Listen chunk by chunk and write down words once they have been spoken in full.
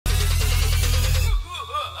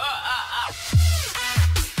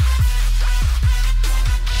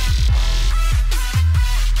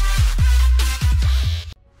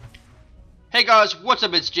Hey guys, what's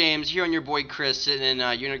up? It's James here on your boy Chris sitting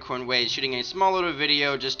in Unicorn Ways, shooting a small little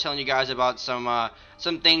video just telling you guys about some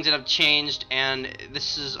things that have changed, and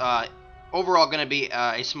this is overall going to be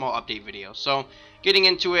a small update video. So getting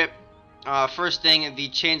into it, first thing, the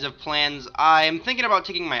change of plans. I'm thinking about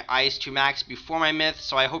taking my ice to max before my myth,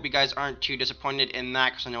 so I hope you guys aren't too disappointed in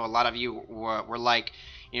that, because I know a lot of you were like,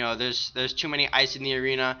 you know, there's too many ice in the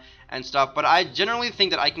arena and stuff. But I generally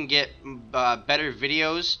think that I can get better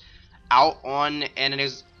videos out on an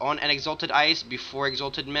exalted ice before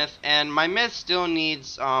exalted myth, and my myth still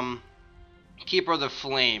needs Keeper of the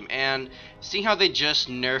Flame. And seeing how they just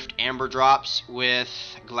nerfed amber drops with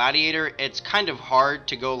Gladiator, it's kind of hard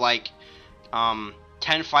to go like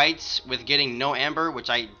 10 fights with getting no amber, which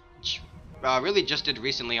I really just did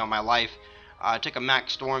recently on my life. I took a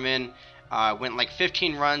max storm in, went like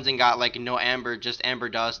 15 runs and got like no amber, just amber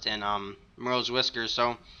dust and Merle's Whiskers.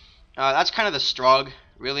 So that's kind of the strugg,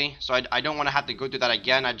 really. So I don't want to have to go through that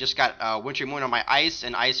again. I just got Winter Moon on my ice,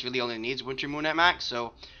 and ice really only needs Winter Moon at max.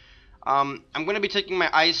 So I'm going to be taking my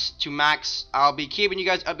ice to max. I'll be keeping you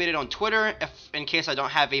guys updated on Twitter in case I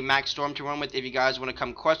don't have a max storm to run with. If you guys want to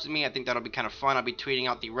come quest with me, I think that'll be kind of fun. I'll be tweeting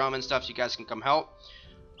out the realm and stuff so you guys can come help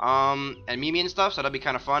and meet me and stuff, so that'll be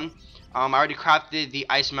kind of fun. I already crafted the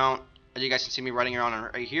ice mount, as you guys can see me riding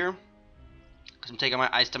around right here, because I'm taking my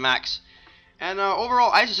ice to max. And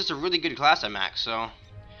overall, ice is just a really good class at max, so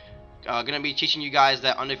gonna be teaching you guys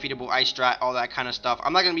that undefeatable ice strat, all that kind of stuff.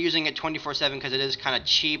 I'm not gonna be using it 24/7 because it is kind of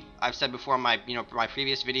cheap. I've said before in my my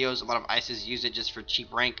previous videos, a lot of ices use it just for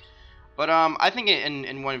cheap rank. But I think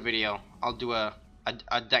in one video I'll do a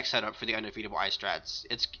deck setup for the undefeatable ice strats.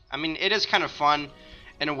 I mean, it is kind of fun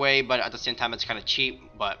in a way, but at the same time it's kind of cheap.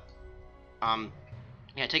 But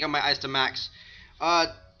yeah, taking my ice to max.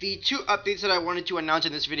 The two updates that I wanted to announce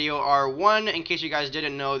in this video are, one, in case you guys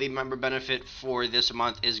didn't know, the member benefit for this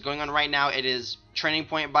month is going on right now. It is training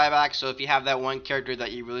point buyback. So if you have that one character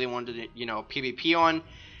that you really wanted to, PvP on,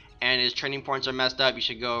 and his training points are messed up, you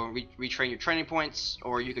should go retrain your training points,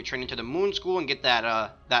 or you could train into the Moon School and get that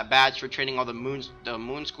that badge for training all the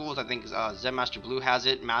Moon Schools. I think Zen Master Blue has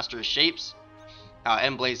it, Master Shapes,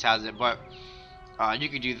 and Blaze has it. But you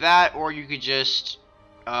could do that, or you could just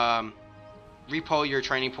repo your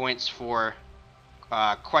training points for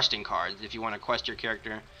questing cards if you want to quest your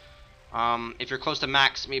character. If you're close to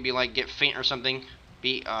max, maybe like get Faint or something,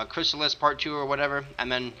 beat Chrysalis Part 2 or whatever, and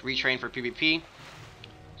then retrain for PvP.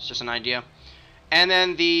 It's just an idea. And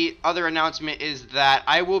then the other announcement is that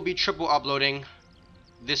I will be triple uploading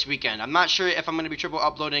this weekend. I'm not sure if I'm going to be triple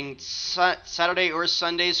uploading Saturday or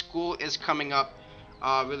Sunday. School is coming up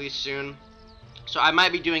really soon, so I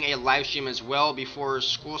might be doing a live stream as well before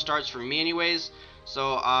school starts for me anyways.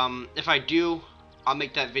 So if I do, I'll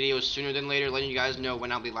make that video sooner than later, letting you guys know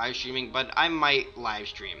when I'll be live streaming. But I might live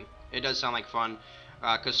stream. It does sound like fun,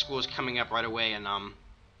 because school is coming up right away, and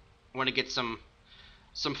want to get some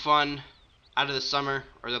fun out of the summer,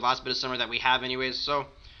 or the last bit of summer that we have anyways. So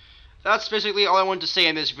that's basically all I wanted to say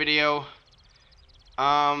in this video.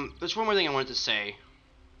 There's one more thing I wanted to say.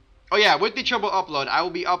 Oh yeah, with the triple upload, I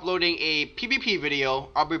will be uploading a PvP video.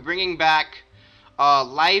 I'll be bringing back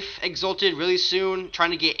Life Exalted really soon,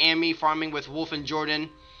 trying to get Amy farming with Wolf and Jordan.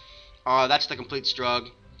 That's the complete strugg.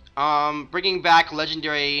 Bringing back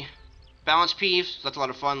Legendary Balance Peeves, that's a lot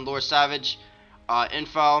of fun. Lore Savage,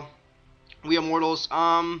 Info, We Immortals.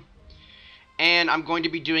 And I'm going to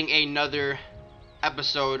be doing another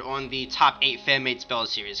episode on the top 8 fanmade spell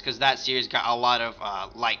series, because that series got a lot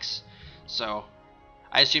of likes. So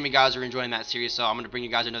I assume you guys are enjoying that series, so I'm going to bring you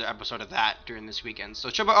guys another episode of that during this weekend. So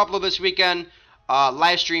triple upload this weekend,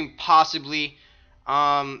 live stream possibly.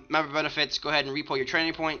 Member benefits, go ahead and repo your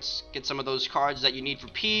training points, get some of those cards that you need for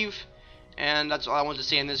Peeve. And that's all I want to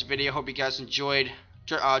say in this video. Hope you guys enjoyed.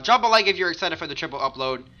 Drop a like if you're excited for the triple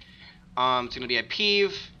upload. It's going to be a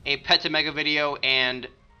Peeve, a Pet to Mega video, and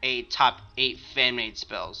a top 8 fan-made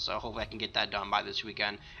spells. So hopefully I can get that done by this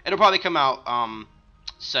weekend. It'll probably come out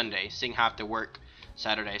Sunday, seeing how I have to work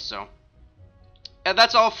Saturday. So yeah,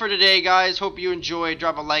 that's all for today, guys. Hope you enjoyed.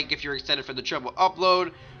 Drop a like if you're excited for the triple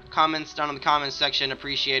upload. Comments down in the comments section,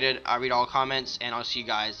 appreciate it. I read all comments, and I'll see you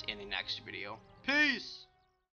guys in the next video. Peace.